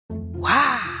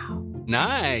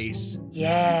Nice.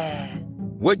 Yeah.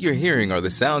 What you're hearing are the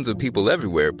sounds of people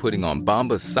everywhere putting on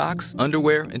Bombas socks,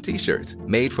 underwear, and T-shirts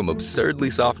made from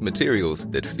absurdly soft materials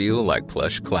that feel like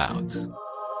plush clouds.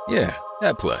 Yeah,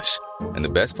 that plush. And the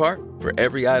best part? For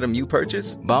every item you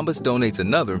purchase, Bombas donates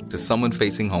another to someone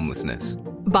facing homelessness.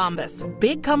 Bombas.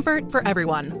 Big comfort for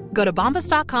everyone. Go to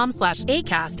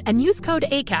bombas.com/ACAST and use code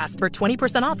ACAST for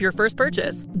 20% off your first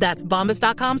purchase. That's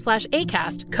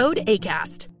bombas.com/ACAST. Code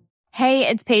ACAST. Hey,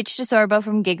 it's Paige DeSorbo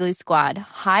from Giggly Squad.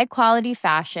 High quality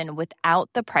fashion without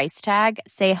the price tag.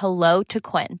 Say hello to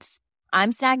Quince.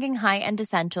 I'm snagging high-end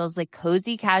essentials like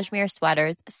cozy cashmere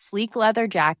sweaters, sleek leather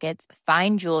jackets,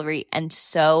 fine jewelry, and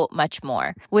so much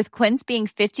more. With Quince being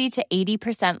 50 to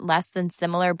 80% less than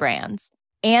similar brands.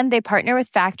 And they partner with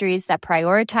factories that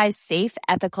prioritize safe,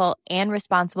 ethical, and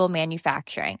responsible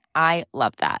manufacturing. I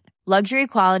love that. Luxury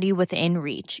quality within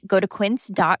reach. Go to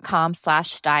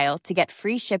quince.com/style to get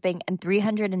free shipping and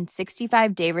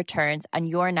 365-day returns on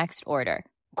your next order.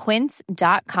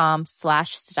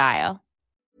 Quince.com/style.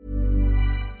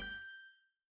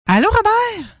 Allô,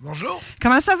 Robert? Bonjour.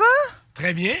 Comment ça va?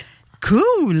 Très bien.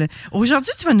 Cool.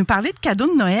 Aujourd'hui, tu vas nous parler de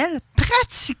cadeaux de Noël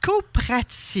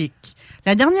pratico-pratiques.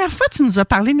 La dernière fois, tu nous as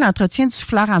parlé de l'entretien du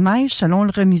souffleur à neige selon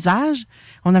le remisage.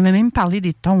 On avait même parlé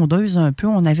des tondeuses un peu.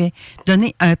 On avait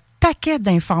donné un paquet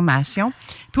d'informations.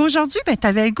 Puis aujourd'hui, tu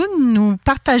avais le goût de nous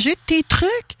partager tes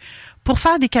trucs pour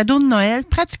faire des cadeaux de Noël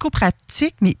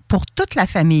pratico-pratiques, mais pour toute la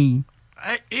famille.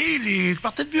 Et les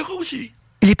parties de bureau aussi.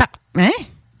 Hein?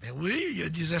 Ben oui, il y a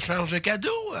des échanges de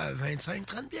cadeaux à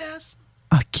 25-30 piastres.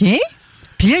 OK.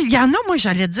 Puis là, il y en a, moi,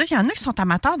 j'allais te dire, il y en a qui sont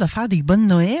amateurs de faire des bonnes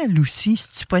Noël aussi.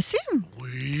 C'est-tu possible?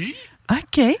 Oui.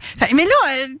 OK. Mais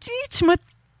là, tu m'as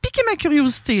piqué ma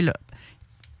curiosité, là.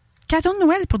 Cadeaux de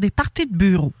Noël pour des parties de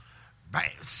bureau. Ben,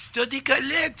 si t'as des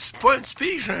collègues, tu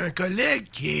piges un collègue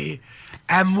qui est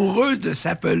amoureux de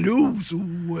sa pelouse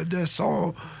ou de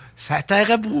sa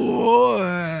terre à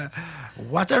bois,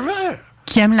 whatever.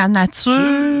 Qui aime la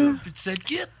nature. Puis tu te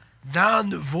quittes dans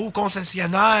vos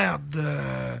concessionnaires de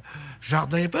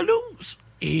jardins pelouses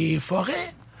et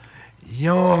forêts. Ils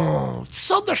ont toutes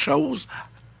sortes de choses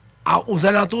aux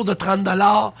alentours de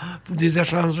 30$ pour des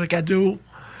échanges de cadeaux.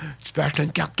 Tu peux acheter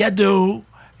une carte cadeau,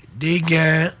 des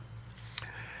gants,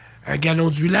 un gallon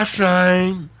d'huile à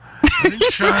chaîne,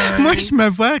 une chaîne. Moi, je me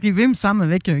vois arriver, me semble,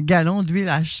 avec un gallon d'huile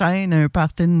à chaîne, un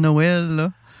party de Noël,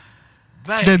 là.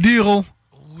 De bureau.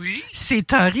 Oui.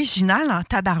 C'est original en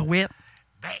tabarouette.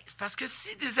 Ben, c'est parce que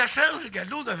si des échanges de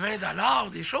cadeaux de 20$,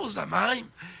 des choses de même,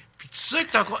 puis tu sais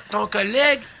que ton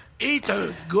collègue est un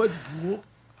gars de bois,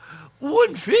 ou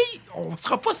une fille, on ne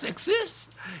sera pas sexiste.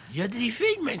 Il y a des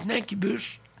filles maintenant qui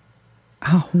bûchent.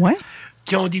 Ah ouais?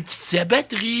 Qui ont des petites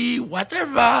abatteries,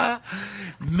 whatever.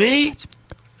 Mais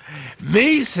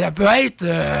ça peut être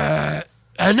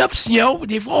une option.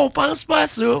 Des fois, on pense pas à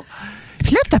ça.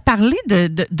 Puis là, tu as parlé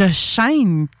de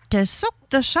chaînes. Quelle sorte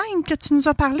de chaînes que tu nous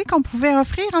as parlé qu'on pouvait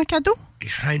offrir en cadeau? Les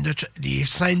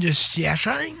chaînes de scie à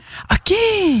chaîne. OK.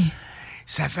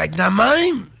 Ça fait que de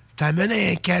même, t'amènes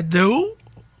un cadeau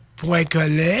pour un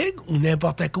collègue ou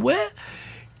n'importe quoi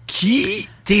qui,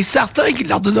 t'es certain qu'il ne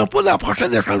leur donnera pas dans le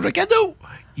prochain échange de cadeaux.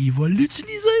 Il va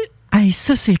l'utiliser. Hey,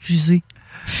 ça, c'est rusé.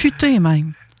 Futé,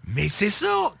 même. Mais c'est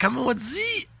ça, comme on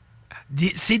dit,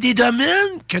 c'est des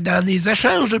domaines que dans les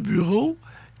échanges de bureau,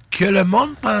 que le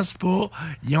monde ne pense pas.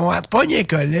 Ils ont pogné un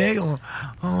collègue,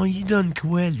 on y donne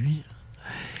quoi, lui?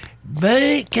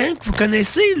 Ben, quand vous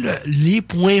connaissez les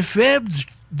points faibles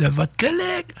de votre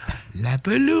collègue, la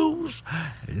pelouse,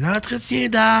 l'entretien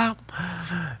d'arbres,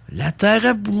 la terre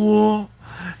à bois,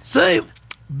 tu sais,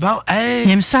 bon, hey...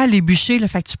 Il aime ça aller bûcher, là,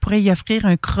 fait que tu pourrais y offrir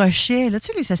un crochet, là, tu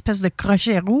sais, les espèces de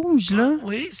crochets rouges, là.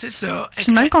 Oui, c'est ça. C'est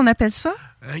le même qu'on appelle ça?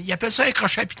 Il appelle ça un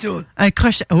crochet à pitoune. Un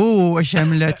crochet... Oh,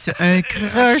 j'aime le titre. Un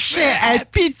crochet à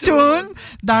pitoune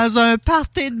dans un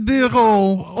party de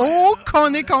bureau. Oh,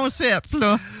 qu'on est concept,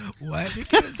 là. Ouais, mais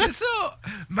c'est ça.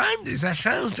 Même des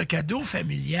échanges de cadeaux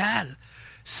familiales,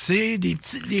 c'est des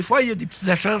petits... Des fois, il y a des petits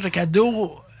échanges de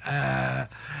cadeaux à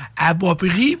bas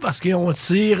prix parce qu'on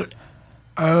tire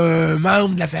un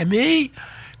membre de la famille.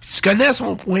 Puis tu connais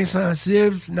son point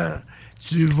sensible.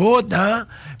 Tu vas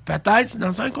peut-être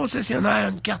dans un concessionnaire,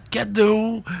 une carte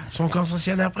cadeau, son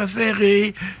concessionnaire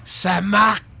préféré, sa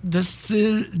marque de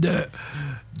style,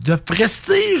 de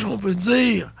prestige, on peut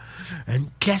dire. Une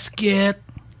casquette,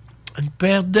 une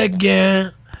paire de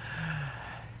gants.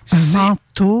 Un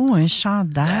manteau, un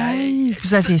chandail.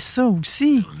 Vous avez ça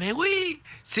aussi. Mais oui,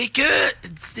 c'est que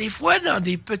des fois, dans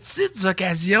des petites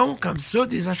occasions comme ça,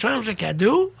 des échanges de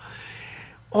cadeaux,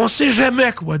 on sait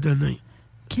jamais quoi donner.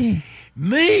 OK.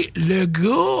 Mais le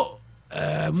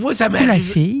gars, moi, ça m'est arrivé. La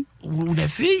fille. ou la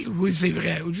fille, oui, c'est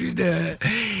vrai.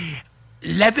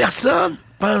 La personne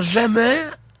pense jamais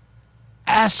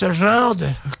à ce genre de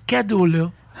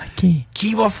cadeau-là. OK.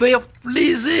 Qui va faire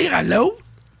plaisir à l'autre,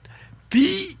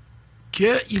 puis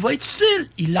qu'il va être utile.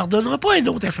 Il ne leur donnera pas un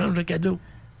autre échange de cadeaux.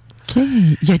 OK.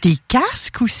 Il y a des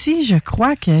casques aussi, je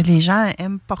crois, que les gens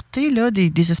aiment porter, là,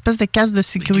 des espèces de casques de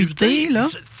sécurité, là.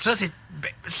 Ça, c'est...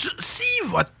 si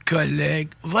votre collègue,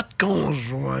 votre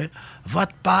conjoint,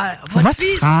 votre père, votre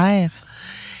fils... frère.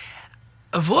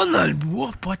 Va dans le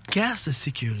bois, pas de casque de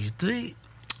sécurité,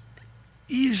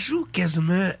 il joue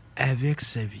quasiment avec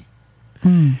sa vie.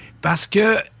 Parce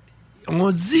que on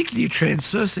dit que les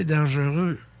chainsaws, c'est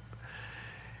dangereux.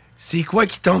 C'est quoi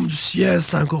qui tombe du ciel,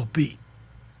 c'est encore pire.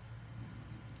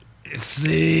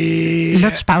 C'est...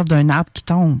 Là, tu parles d'un arbre qui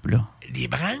tombe, là. Les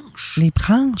branches. Les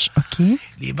branches, OK.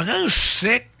 Les branches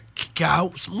secs qui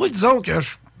cassent. Moi, disons que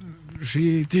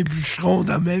j'ai été bûcheron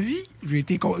dans ma vie. Je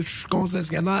suis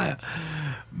concessionnaire.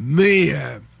 Mais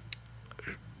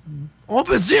on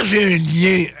peut dire que j'ai un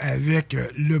lien avec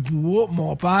le bois.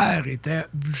 Mon père était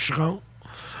bûcheron.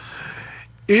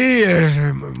 Et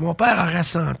mon père aurait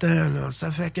 100 ans. Là.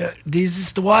 Ça fait que des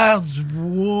histoires du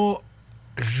bois,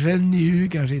 je n'ai eu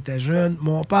quand j'étais jeune.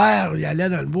 Mon père, il allait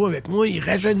dans le bois avec moi. Il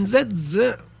rajeunissait de 10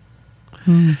 ans.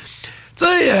 Tu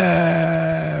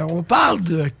sais, on parle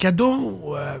de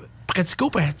cadeaux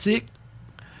pratico-pratiques.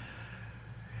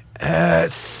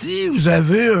 Si vous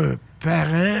avez un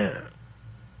parent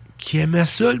qui aimait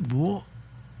ça, le bois,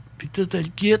 puis tout le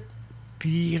kit, puis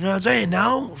il est rendu à un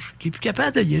âge qui est plus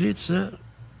capable de y aller tout seul.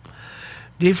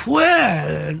 Des fois,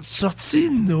 une sortie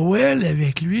de Noël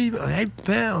avec lui, « Hey,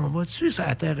 père, on va-tu sur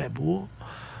la terre à bois?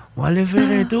 On va aller faire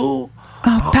un tour. »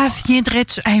 Père,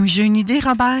 viendrais-tu... Hey, j'ai une idée,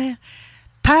 Robert.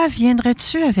 Père,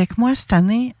 viendrais-tu avec moi cette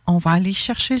année? On va aller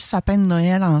chercher le sapin de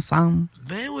Noël ensemble.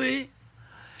 Ben oui.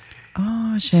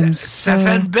 Oh, j'aime ça. Ça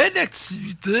fait une belle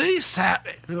activité.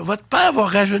 Votre père va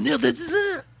rajeunir de 10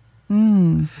 ans.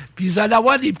 Puis vous allez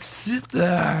avoir des petites,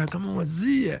 comment on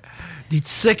dit, des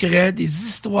petits secrets, des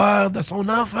histoires de son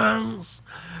enfance,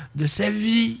 de sa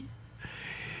vie.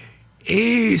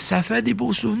 Et ça fait des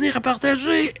beaux souvenirs à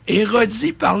partager.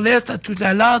 Érodi parlait tout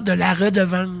à l'heure de la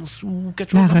redevance ou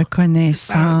quelque chose. La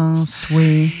reconnaissance,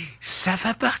 oui. Ça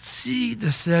fait partie de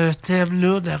ce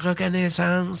thème-là de la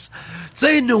reconnaissance. Tu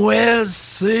sais, Noël,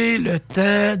 c'est le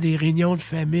temps des réunions de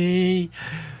famille.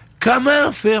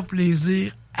 Comment faire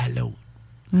plaisir à l'autre?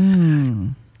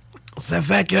 Ça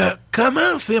fait que,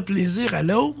 comment faire plaisir à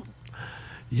l'autre?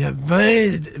 Il y a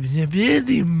bien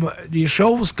des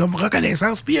choses comme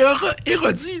reconnaissance. Puis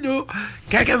Érodi, là,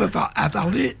 quand elle a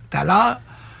parlé tout à l'heure,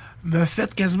 m'a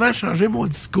fait quasiment changer mon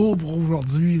discours pour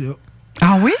aujourd'hui, là.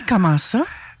 Ah oui? Comment ça?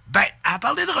 Ben, elle a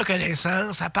parlé de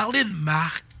reconnaissance, elle a parlé de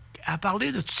marque, elle a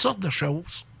parlé de toutes sortes de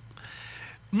choses.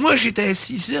 Moi, j'étais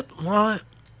assis ici, moi,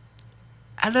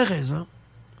 elle a raison.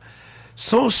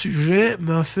 Son sujet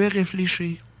m'a fait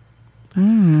réfléchir.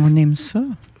 On aime ça.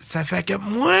 Ça fait que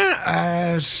moi,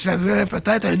 j'avais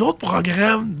peut-être un autre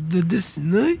programme de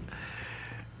dessiner.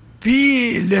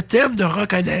 Puis le thème de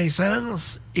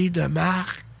reconnaissance et de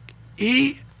marque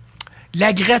et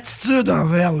la gratitude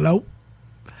envers l'autre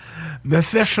me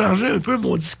fait changer un peu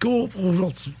mon discours pour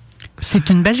aujourd'hui. C'est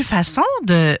une belle façon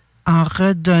de, en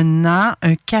redonnant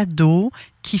un cadeau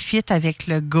qui fit avec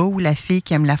le gars ou la fille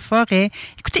qui aime la forêt.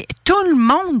 Écoutez, tout le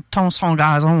monde tond son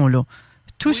gazon, là.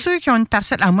 Tous ceux qui ont une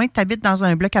parcelle, à moins que tu habites dans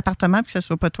un bloc appartement et que ce ne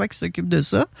soit pas toi qui s'occupe de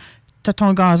ça, tu as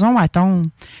ton gazon à tondre.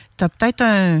 Tu as peut-être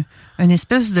une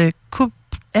espèce de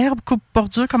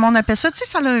coupe-bordure, comme on appelle ça. Tu sais,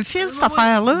 ça a un fil, cette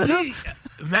affaire-là. Oui.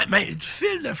 Mais du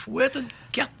fil de fouette, une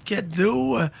carte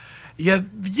cadeau. Il y a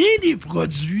bien des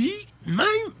produits, même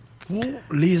pour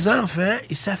les enfants,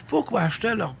 ils ne savent pas quoi acheter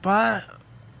à leur père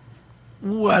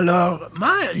ou à leur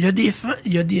mère. Il y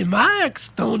a des mères qui se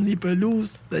tondent les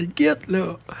pelouses dans le kit,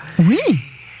 là. Oui.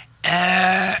 Tu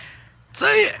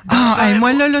sais...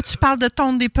 moi, là, tu parles de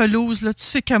tondre des pelouses. Là, tu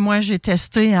sais que moi, j'ai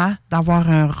testé d'avoir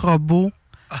un robot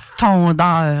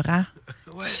tondeur. Ouais.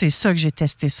 C'est ça que j'ai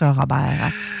testé, ça,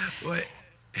 Robert. Ouais.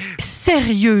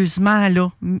 Sérieusement,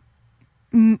 là,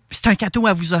 c'est un cadeau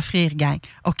à vous offrir, gang.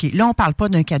 OK, là, on parle pas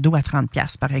d'un cadeau à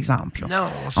 30$, par exemple. Là.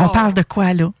 Non, on parle de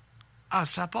quoi, là? Ah,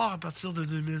 ça part à partir de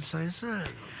 2500.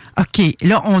 OK,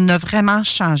 là, on a vraiment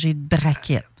changé de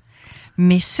braquette.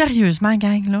 Mais sérieusement,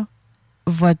 gang, là,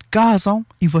 votre gazon,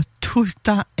 il va tout le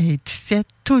temps être fait,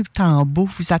 tout le temps beau.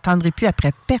 Vous n'attendrez plus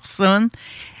après personne.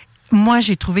 Moi,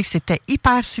 j'ai trouvé que c'était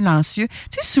hyper silencieux.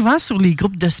 Tu sais, souvent, sur les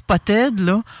groupes de Spotted,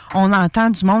 là, on entend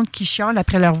du monde qui chiale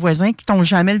après leurs voisins qui tombent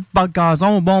jamais le bas de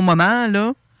gazon au bon moment,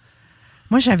 là.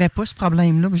 Moi, j'avais pas ce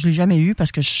problème-là. Je l'ai jamais eu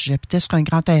parce que j'habitais sur un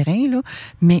grand terrain, là.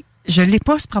 Mais je l'ai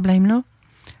pas, ce problème-là.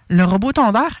 Le robot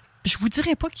tondeur, je vous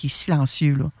dirais pas qu'il est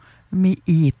silencieux, là, mais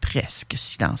il est presque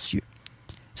silencieux.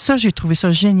 Ça, j'ai trouvé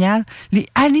ça génial.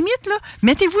 À la limite, là,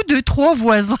 mettez-vous 2-3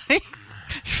 voisins.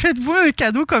 Faites-vous un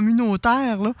cadeau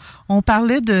communautaire. Là. On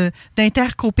parlait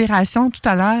d'intercoopération tout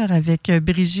à l'heure avec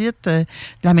Brigitte de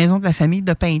la Maison de la famille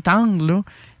de Pintang. Là.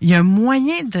 Il y a un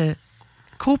moyen de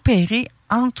coopérer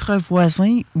entre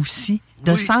voisins aussi,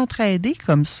 de s'entraider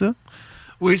comme ça.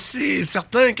 Oui, c'est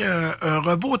certain qu'un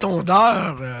robot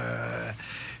tondeur,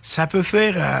 ça peut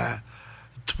faire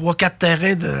 3-4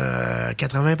 terrains de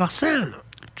 80%, là.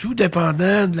 Tout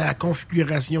dépendant de la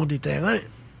configuration des terrains.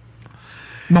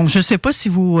 Bon, je ne sais pas si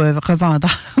vos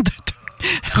revendeurs de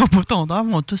robots tondeurs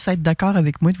vont tous être d'accord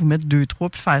avec moi de vous mettre 2-3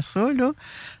 pour faire ça, là.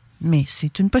 Mais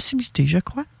c'est une possibilité, je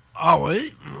crois. Ah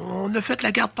oui, on a fait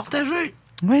la garde partagée.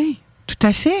 Oui, tout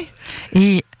à fait.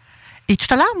 Et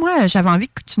tout à l'heure, moi, j'avais envie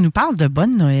que tu nous parles de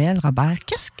Bonne Noël, Robert.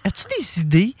 As-tu des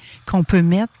idées qu'on peut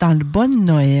mettre dans le Bonne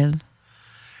Noël?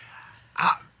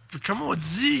 Ah, comme on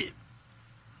dit,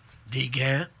 des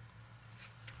gants,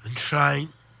 une chaîne,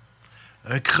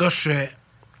 un crochet,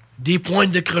 des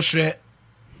pointes de crochet.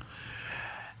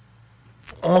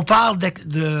 On parle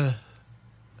de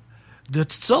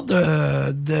toutes sortes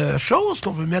de choses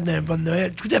qu'on peut mettre dans un Bonne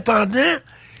Noël. Tout dépendant,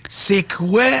 c'est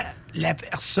quoi la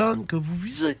personne que vous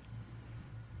visez.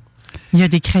 Il y a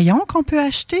des crayons qu'on peut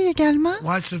acheter également?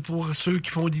 Oui, c'est pour ceux qui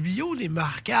font des bio, des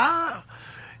marqueurs.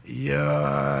 Il y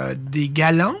a des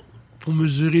galons pour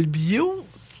mesurer le bio.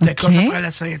 Tu t'accroches après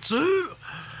la ceinture.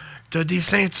 Tu as des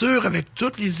ceintures avec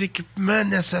tous les équipements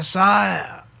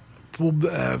nécessaires pour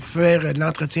faire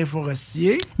l'entretien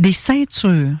forestier. Des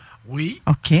ceintures? Oui.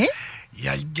 OK. Il y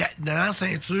a dans la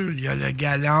ceinture, il y a le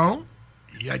galon,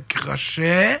 il y a le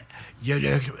crochet, il y a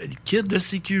le kit de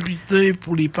sécurité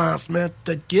pour les pansements.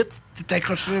 Tu as le kit, tu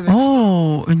t'accroches avec ça.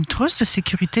 Oh, une trousse de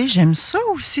sécurité, j'aime ça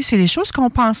aussi. C'est des choses qu'on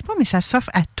pense pas, mais ça s'offre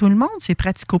à tout le monde. C'est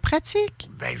pratico-pratique.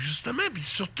 Ben justement, puis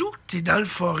surtout que tu es dans le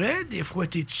forêt, des fois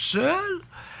tu es tout seul.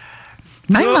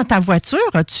 Même dans ta voiture,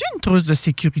 as-tu une trousse de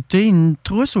sécurité, une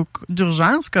trousse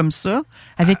d'urgence comme ça,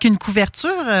 avec une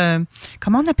couverture,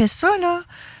 comment on appelle ça, là?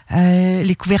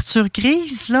 Les couvertures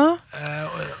grises, là?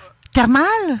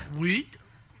 Thermales? Oui.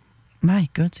 My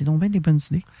God, c'est donc bien des bonnes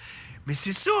idées. Mais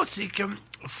c'est ça, c'est comme,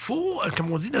 faut,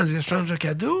 comme on dit dans les échanges de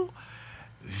cadeaux,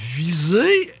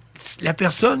 viser la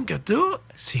personne que tu as,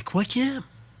 c'est quoi qu'il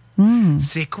aime?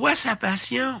 C'est quoi sa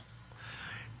passion?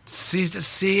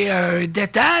 C'est un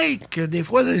détail que des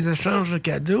fois dans les échanges de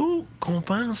cadeaux qu'on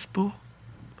pense pas,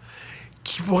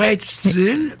 qui pourrait être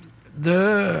utile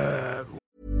de...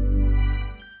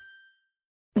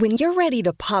 When you're ready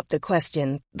to pop the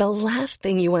question, the last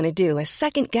thing you want to do is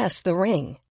second-guess the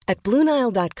ring. At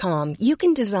BlueNile.com, you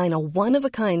can design a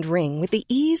one-of-a-kind ring with the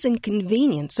ease and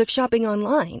convenience of shopping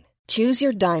online. Choose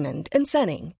your diamond and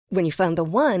setting. When you find the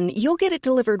one, you'll get it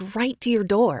delivered right to your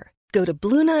door. Go to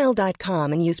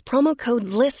BlueNile.com and use promo code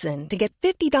LISTEN to get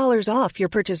 $50 off your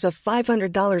purchase of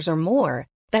 $500 or more.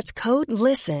 That's code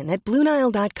LISTEN at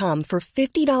BlueNile.com for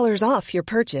 $50 off your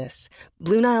purchase.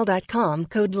 BlueNile.com,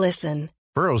 code LISTEN.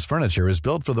 Burrow's furniture is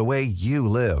built for the way you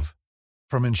live.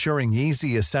 From ensuring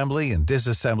easy assembly and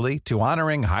disassembly to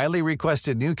honoring highly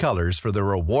requested new colors for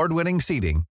their award-winning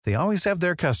seating, they always have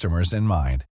their customers in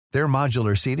mind. Their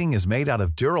modular seating is made out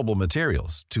of durable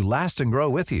materials to last and grow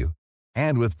with you.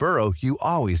 And with Burrow, you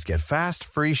always get fast,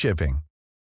 free shipping.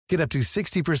 Get up to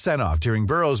 60% off during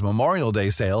Burrow's Memorial Day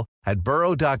sale at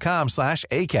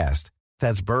burrow.com/ACAST.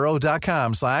 That's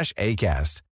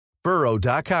burrow.com/ACAST.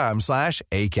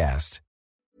 burrow.com/ACAST.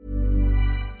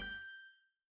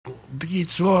 Puis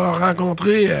tu vas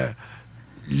rencontrer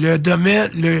le domaine,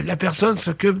 la personne qui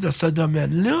s'occupe de ce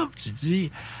domaine-là. Puis tu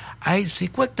dis, hey, c'est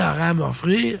quoi que tu auras à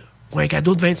m'offrir pour un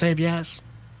cadeau de 25$?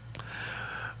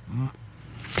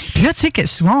 Puis là, tu sais que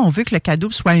souvent, on veut que le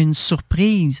cadeau soit une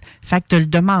surprise. Fait que de le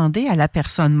demander à la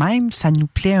personne même, ça nous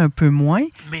plaît un peu moins.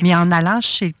 Mais en allant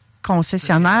chez le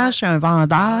concessionnaire, chez un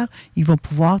vendeur, il va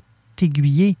pouvoir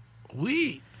t'aiguiller.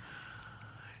 Oui.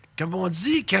 Comme on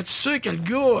dit, quand tu sais que le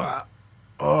gars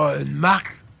a une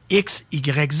marque X,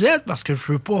 Y, Z, parce que je ne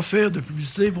veux pas faire de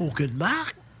publicité pour aucune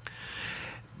marque,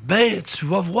 ben, tu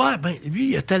vas voir, ben, lui,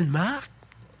 il a telle marque,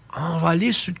 on va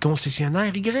aller sur le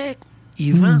concessionnaire Y.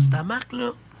 Il vend cette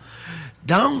marque-là.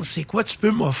 Donc, c'est quoi tu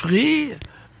peux m'offrir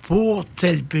pour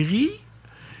tel prix?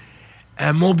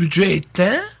 Mon budget est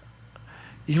tant.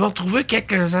 Ils vont trouver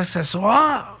quelques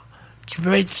accessoires qui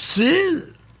peuvent être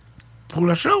utiles pour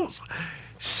la chose.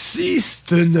 Si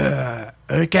c'est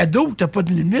un cadeau que tu n'as pas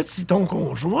de limite, si ton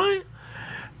conjoint,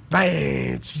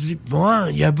 ben, tu dis, bon,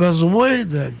 il a besoin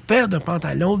d'une paire de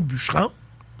pantalons de bûcheron.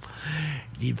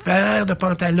 Les paires de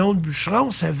pantalons de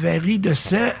bûcheron, ça varie de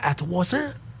 100 à 300.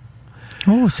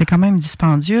 Oh, c'est quand même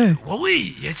dispendieux.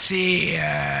 Oui, c'est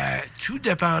tout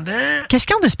dépendant. Qu'est-ce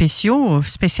qu'il y a de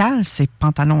spécial, ces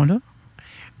pantalons-là?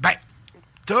 Ben,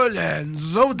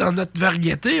 nous autres, dans notre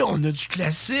variété, on a du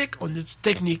classique, on a du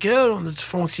technical, on a du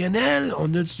fonctionnel,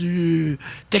 on a du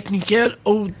technical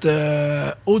haute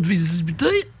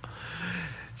visibilité.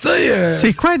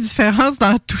 C'est quoi la différence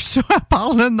dans tout ça, à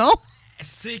part le nom?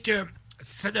 C'est que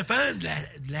ça dépend de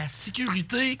la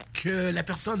sécurité que la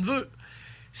personne veut.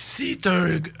 Si tu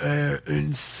as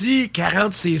une scie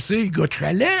 40cc gars de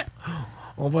chalet,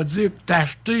 on va dire que tu as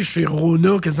acheté chez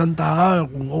Rona, Kazan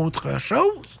ou autre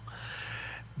chose,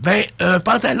 ben un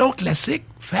pantalon classique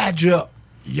fait la job.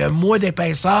 Il y a moins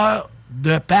d'épaisseur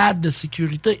de pad de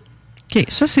sécurité. OK,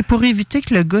 ça, c'est pour éviter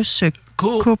que le gars se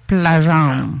coupe la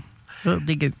jambe. Oh,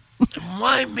 dégueu.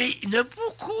 Oui, mais il y en a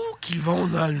beaucoup qui vont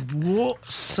dans le bois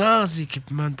sans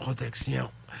équipement de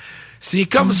protection. C'est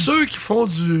comme ceux qui font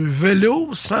du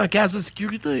vélo sans casque de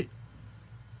sécurité.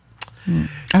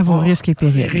 À vos risques et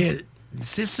périls.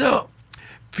 C'est ça.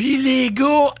 Puis les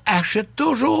gars achètent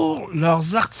toujours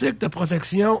leurs articles de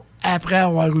protection après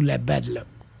avoir eu la bad luck.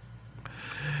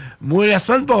 Moi, la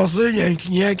semaine passée, il y a un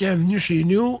client qui est venu chez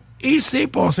nous et il s'est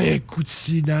passé un coup de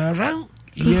scie dans la jambe.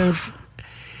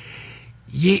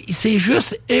 Il s'est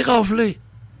juste éraflé.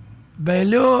 Ben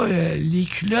là, les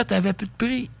culottes avaient plus de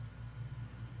prix.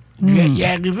 Il est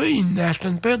arrivé, il a acheté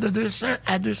une paire de 200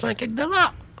 à 200 quelques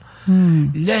dollars. Là,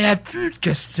 il n'y a plus de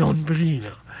question de prix. Là.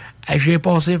 J'ai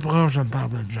passé proche, je me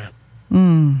pardonne, Jean.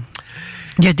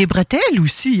 Il y a des bretelles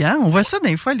aussi, hein? On voit ça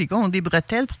des fois, les gars ont des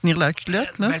bretelles pour tenir leur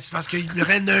culotte, là. Ben, c'est parce qu'ils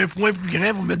prennent un point plus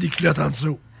grand pour mettre des culottes en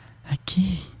dessous. OK.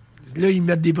 Là, ils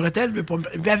mettent des bretelles, mais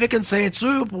avec une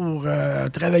ceinture pour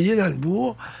travailler dans le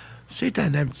bois, c'est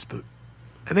un petit peu.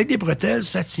 Avec des bretelles,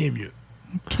 ça tient mieux.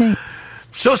 OK.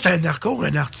 Ça, c'est un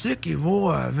article qui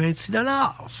vaut 26 $.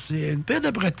 C'est une paire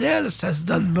de bretelles, ça se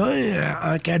donne bien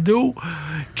en cadeau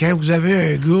quand vous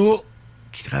avez un gars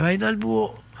qui travaille dans le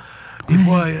bois. Des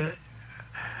fois,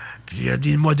 puis il y a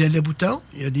des modèles de boutons,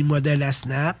 il y a des modèles à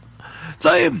snap. Tu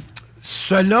sais,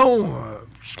 selon,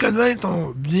 tu connais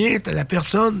bien la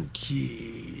personne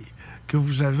que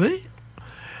vous avez,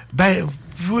 ben,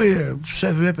 vous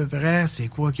savez à peu près c'est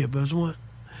quoi qu'il y a besoin.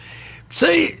 Tu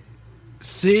sais,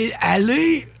 c'est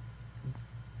aller,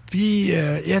 puis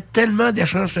il y a tellement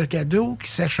d'échanges de cadeaux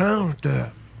qui s'échangent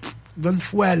d'une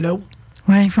fois à l'autre.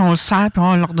 Oui, puis on le sert, puis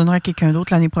on le redonnera à quelqu'un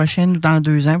d'autre l'année prochaine ou dans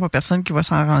 2 ans, pas personne qui va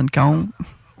s'en rendre compte.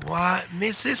 Ouais,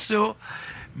 mais c'est ça.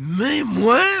 Mais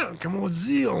moi, comme on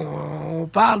dit, on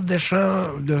parle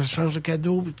d'échange de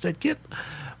cadeaux, tout le kit.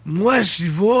 Moi, j'y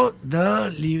vais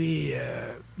dans les...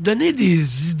 donner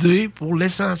des idées pour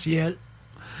l'essentiel.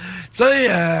 Tu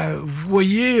sais, vous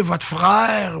voyez votre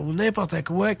frère ou n'importe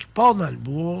quoi qui part dans le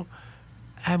bois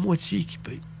à moitié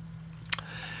équipé.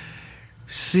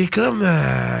 C'est comme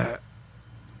un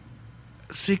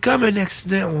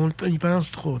accident. On y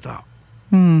pense trop tard.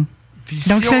 Puis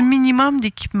donc, le minimum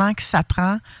d'équipement que ça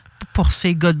prend pour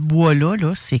ces gars de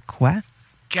bois-là, c'est quoi?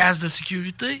 Casque de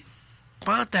sécurité,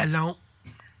 pantalon,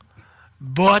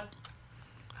 bottes,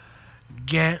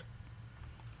 gants,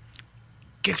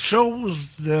 quelque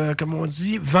chose de, comme on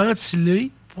dit,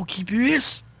 ventilé pour qu'ils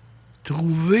puissent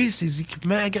trouver ces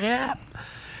équipements agréables.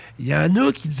 Il y en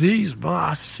a qui disent,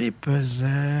 c'est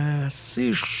pesant,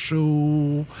 c'est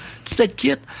chaud, tout est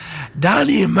kit. Dans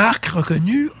les marques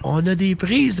reconnues, on a des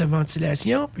prises de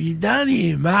ventilation, puis dans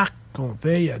les marques qu'on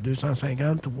paye à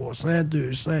 250, 300,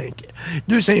 200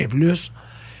 et plus,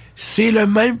 c'est le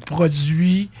même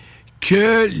produit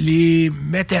que les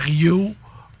matériaux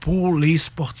pour les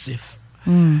sportifs.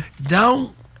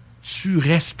 Donc, tu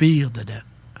respires dedans.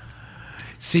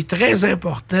 C'est très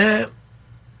important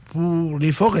pour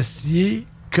les forestiers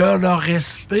que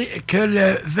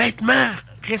le vêtement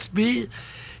respire,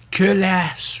 que la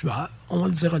sueur, on va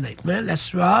le dire honnêtement, la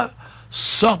sueur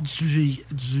sorte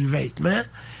du vêtement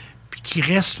puis qu'il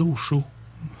reste au chaud.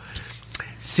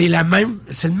 C'est le même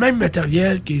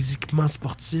matériel que les équipements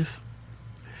sportifs.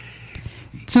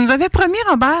 Tu nous avais promis,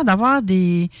 Robert, d'avoir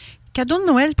des cadeaux de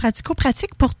Noël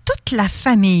pratico-pratiques pour toute la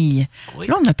famille. Oui.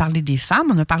 Là, on a parlé des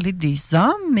femmes, on a parlé des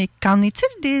hommes, mais qu'en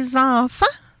est-il des enfants?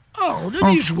 On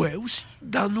a des jouets aussi.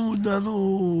 Dans nos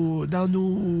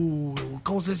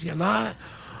concessionnaires,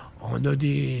 on a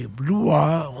des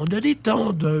bloueurs, on a des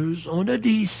tondeuses, on a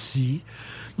des scies.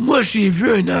 Moi, j'ai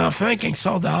vu un enfant, quand il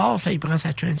sort dehors, ça, il prend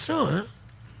sa chaîne ça, hein?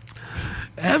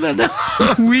 Hein, maintenant?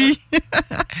 Oui.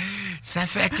 Ça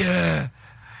fait que...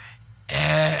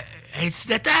 un petit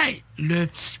détail, le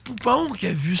petit poupon qui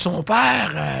a vu son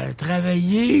père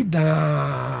travailler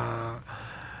dans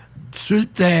sur le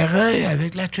terrain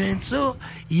avec la chainsaw,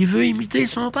 il veut imiter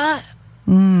son père.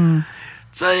 Hmm.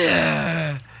 Tu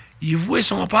sais, il voit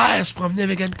son père se promener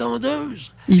avec une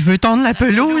tondeuse. Il veut tondre la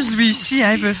pelouse, lui, ici.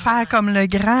 Hein, il veut faire comme le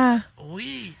grand.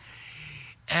 Oui.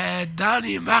 Dans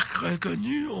les marques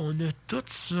reconnues, on a tout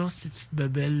ça, ces petites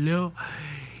bébelles-là.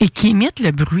 Et qui imitent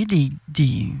le bruit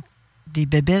des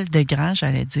bébelles de grand,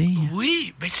 j'allais dire.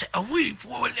 Oui, mais oui,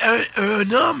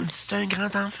 un homme, c'est un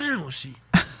grand enfant aussi.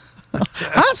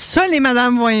 Ah, ça, les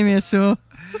madames vont aimer ça.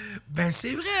 Ben,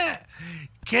 c'est vrai.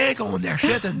 Quand on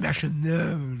achète une machine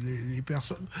neuve, les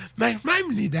personnes, même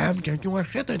les dames, quand on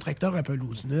achète un tracteur à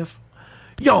pelouse neuf,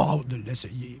 ils ont hâte de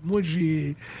l'essayer. Moi,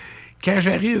 quand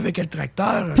j'arrive avec le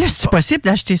tracteur... Là, c'est possible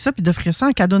d'acheter ça et d'offrir ça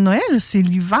en cadeau de Noël. C'est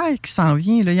l'hiver qui s'en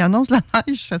vient. Là. Il annonce la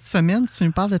neige cette semaine. Tu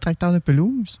nous parles de tracteur de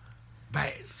pelouse. Ben,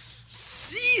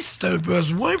 si c'est un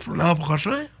besoin pour l'an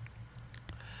prochain...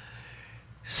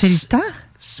 C'est le temps?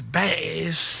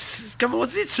 Comme on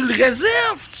dit, tu le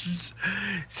réserves.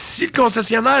 Si le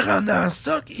concessionnaire en a en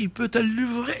stock, il peut te le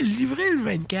livrer le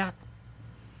 24.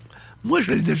 Moi,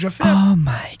 je l'ai déjà fait. Oh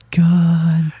my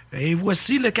God! Et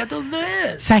voici le cadeau de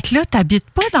Noël. Fait que là, t'habites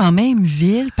pas dans la même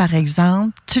ville, par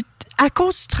exemple. À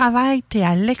cause du travail, t'es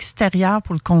à l'extérieur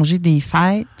pour le congé des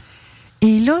fêtes.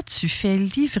 Et là, tu fais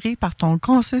livrer par ton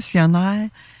concessionnaire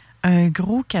un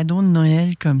gros cadeau de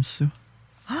Noël comme ça.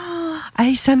 Ah!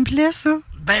 Hey, ça me plaît, ça.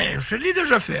 Ben, je l'ai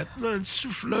déjà fait. Là, une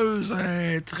souffleuse,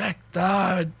 un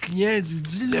tracteur, le client dit,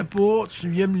 dis-le pas, tu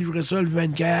viens me livrer ça le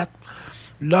 24.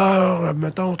 L'heure,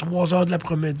 mettons, 3 heures de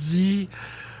l'après-midi.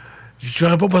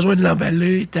 J'aurais pas besoin de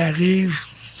l'emballer. T'arrives,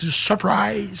 tu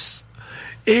surprise.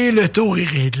 Et le tour est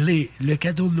réglé. Le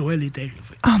cadeau de Noël est arrivé.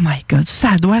 Oh my God,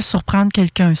 ça doit surprendre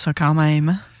quelqu'un, ça, quand même.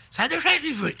 Hein? Ça a déjà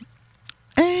arrivé.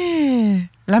 Hey,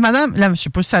 la madame, je sais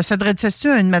pas si ça s'adresse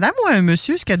à une madame ou à un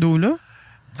monsieur, ce cadeau-là?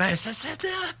 Ben, ça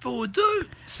s'adresse pas aux deux.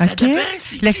 Ça OK. dépend,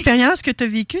 c'est qui. L'expérience que tu as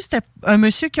vécue, c'était un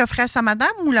monsieur qui offrait à sa madame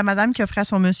ou la madame qui offrait à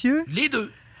son monsieur? Les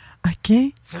deux. OK.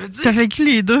 Ça veut dire... Tu as vécu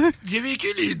les deux? J'ai vécu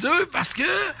les deux parce que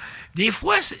des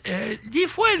fois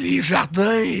les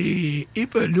jardins et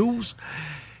pelouses,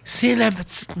 c'est la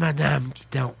petite madame qui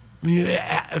tombe.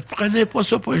 Prenez pas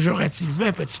ça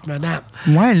péjorativement, petite madame.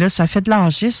 Ouais, là, ça fait de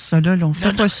l'âgisme, ça, là. On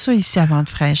fait pas ça ici avant de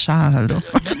fraîcheur, là.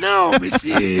 Non, mais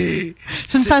c'est...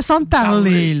 C'est une façon de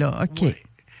parler, là. OK. Oui.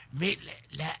 Mais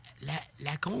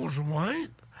la conjointe,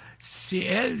 c'est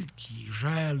elle qui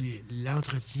gère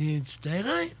l'entretien du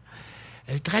terrain.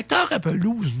 Le tracteur à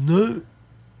pelouse nœud,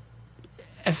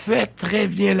 elle fait très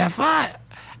bien l'affaire.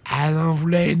 Elle en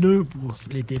voulait un nœud pour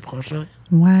l'été prochain.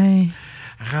 Ouais.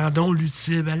 Rendons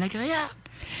l'utile à l'agréable.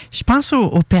 Je pense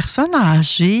aux personnes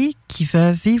âgées qui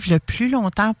veulent vivre le plus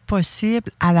longtemps possible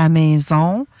à la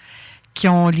maison, qui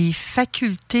ont les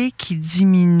facultés qui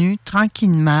diminuent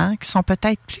tranquillement, qui sont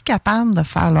peut-être plus capables de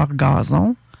faire leur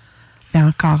gazon. Mais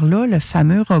encore là, le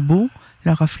fameux robot,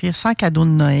 leur offrir ça en cadeau de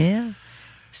Noël,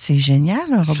 c'est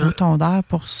génial, un robot tondeur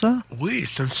pour ça. Oui,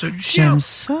 c'est une solution. J'aime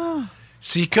ça.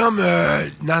 C'est comme,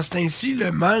 dans ce temps-ci,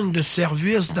 le manque de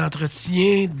services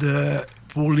d'entretien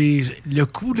pour le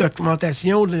coût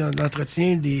d'augmentation de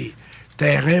l'entretien des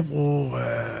terrains pour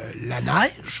la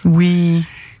neige. Oui.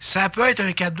 Ça peut être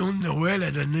un cadeau de Noël à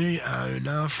donner à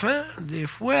un enfant. Des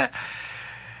fois,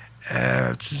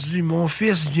 tu dis, mon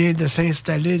fils vient de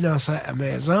s'installer dans sa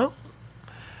maison.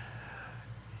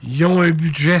 Ils ont un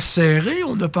budget serré.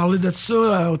 On a parlé de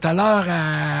ça tout à l'heure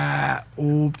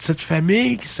aux petites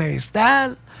familles qui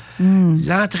s'installent.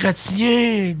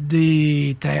 L'entretien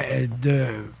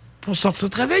pour sortir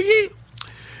travailler.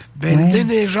 Ben, ouais. Les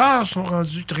déneigeurs sont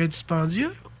rendus très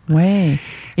dispendieux. Oui.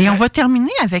 Et on va terminer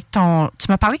avec ton... Tu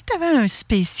m'as parlé que tu avais un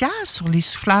spécial sur les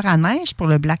souffleurs à neige pour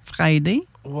le Black Friday.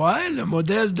 Oui, le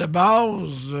modèle de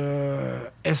base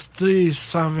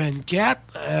ST124.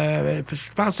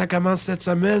 Je pense que ça commence cette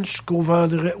semaine jusqu'au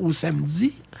au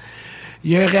samedi.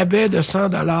 Il y a un rabais de 100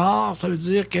 $. Ça veut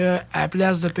dire qu'à la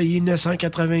place de payer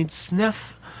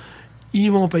 999,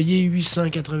 ils vont payer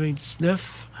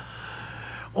 899.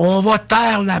 On va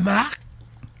taire la marque.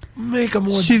 Mais comme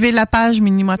on Suivez la page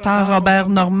Minimoteur Robert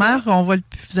Normand.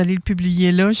 Vous allez le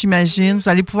publier là, j'imagine. Vous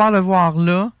allez pouvoir le voir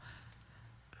là.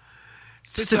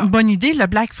 C'est une bonne idée. Le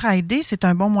Black Friday, c'est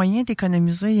un bon moyen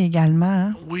d'économiser également.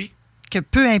 Hein? Oui. Que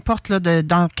peu importe là,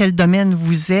 dans quel domaine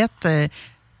vous êtes,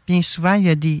 bien souvent, il y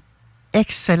a des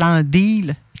excellents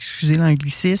deals, excusez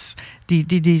l'anglicisme,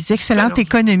 des excellentes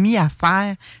économies à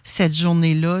faire cette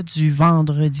journée-là du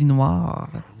vendredi noir.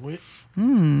 Oui.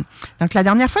 Donc, la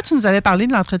dernière fois, tu nous avais parlé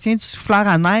de l'entretien du souffleur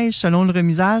à neige selon le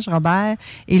remisage, Robert.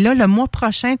 Et là, le mois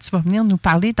prochain, tu vas venir nous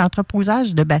parler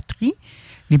d'entreposage de batteries.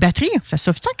 Les batteries, ça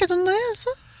sauve-tu en cadeau de Noël,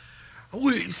 ça?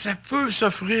 Oui, ça peut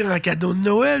s'offrir en cadeau de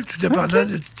Noël, tout dépendant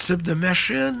du type de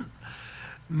machine.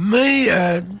 Mais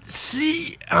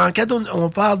si en cadeau, on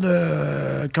parle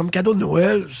de comme cadeau de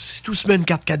Noël, si tout se met une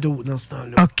carte cadeau dans ce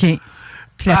temps-là. OK.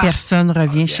 Puis la personne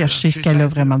revient chercher ce qu'elle a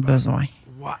vraiment de besoin.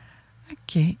 Ouais.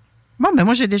 OK. Bon, ben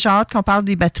moi, j'ai déjà hâte qu'on parle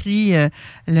des batteries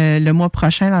le mois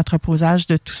prochain, l'entreposage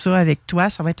de tout ça avec toi.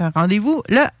 Ça va être un rendez-vous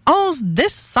le 11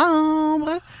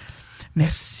 décembre.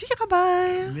 Merci,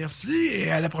 Robert. Merci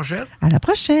et à la prochaine. À la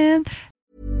prochaine.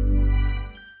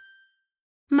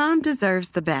 Mom deserves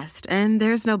the best, and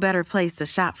there's no better place to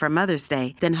shop for Mother's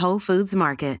Day than Whole Foods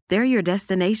Market. They're your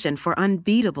destination for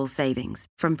unbeatable savings,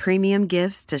 from premium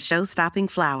gifts to show-stopping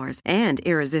flowers and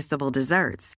irresistible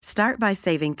desserts. Start by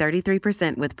saving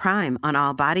 33% with Prime on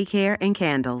all body care and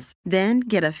candles. Then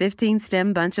get a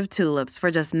 15-stem bunch of tulips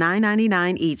for just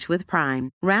 $9.99 each with Prime.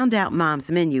 Round out Mom's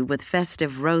menu with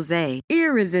festive rosé,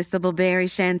 irresistible berry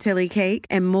chantilly cake,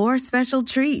 and more special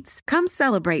treats. Come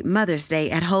celebrate Mother's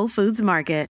Day at Whole Foods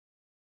Market.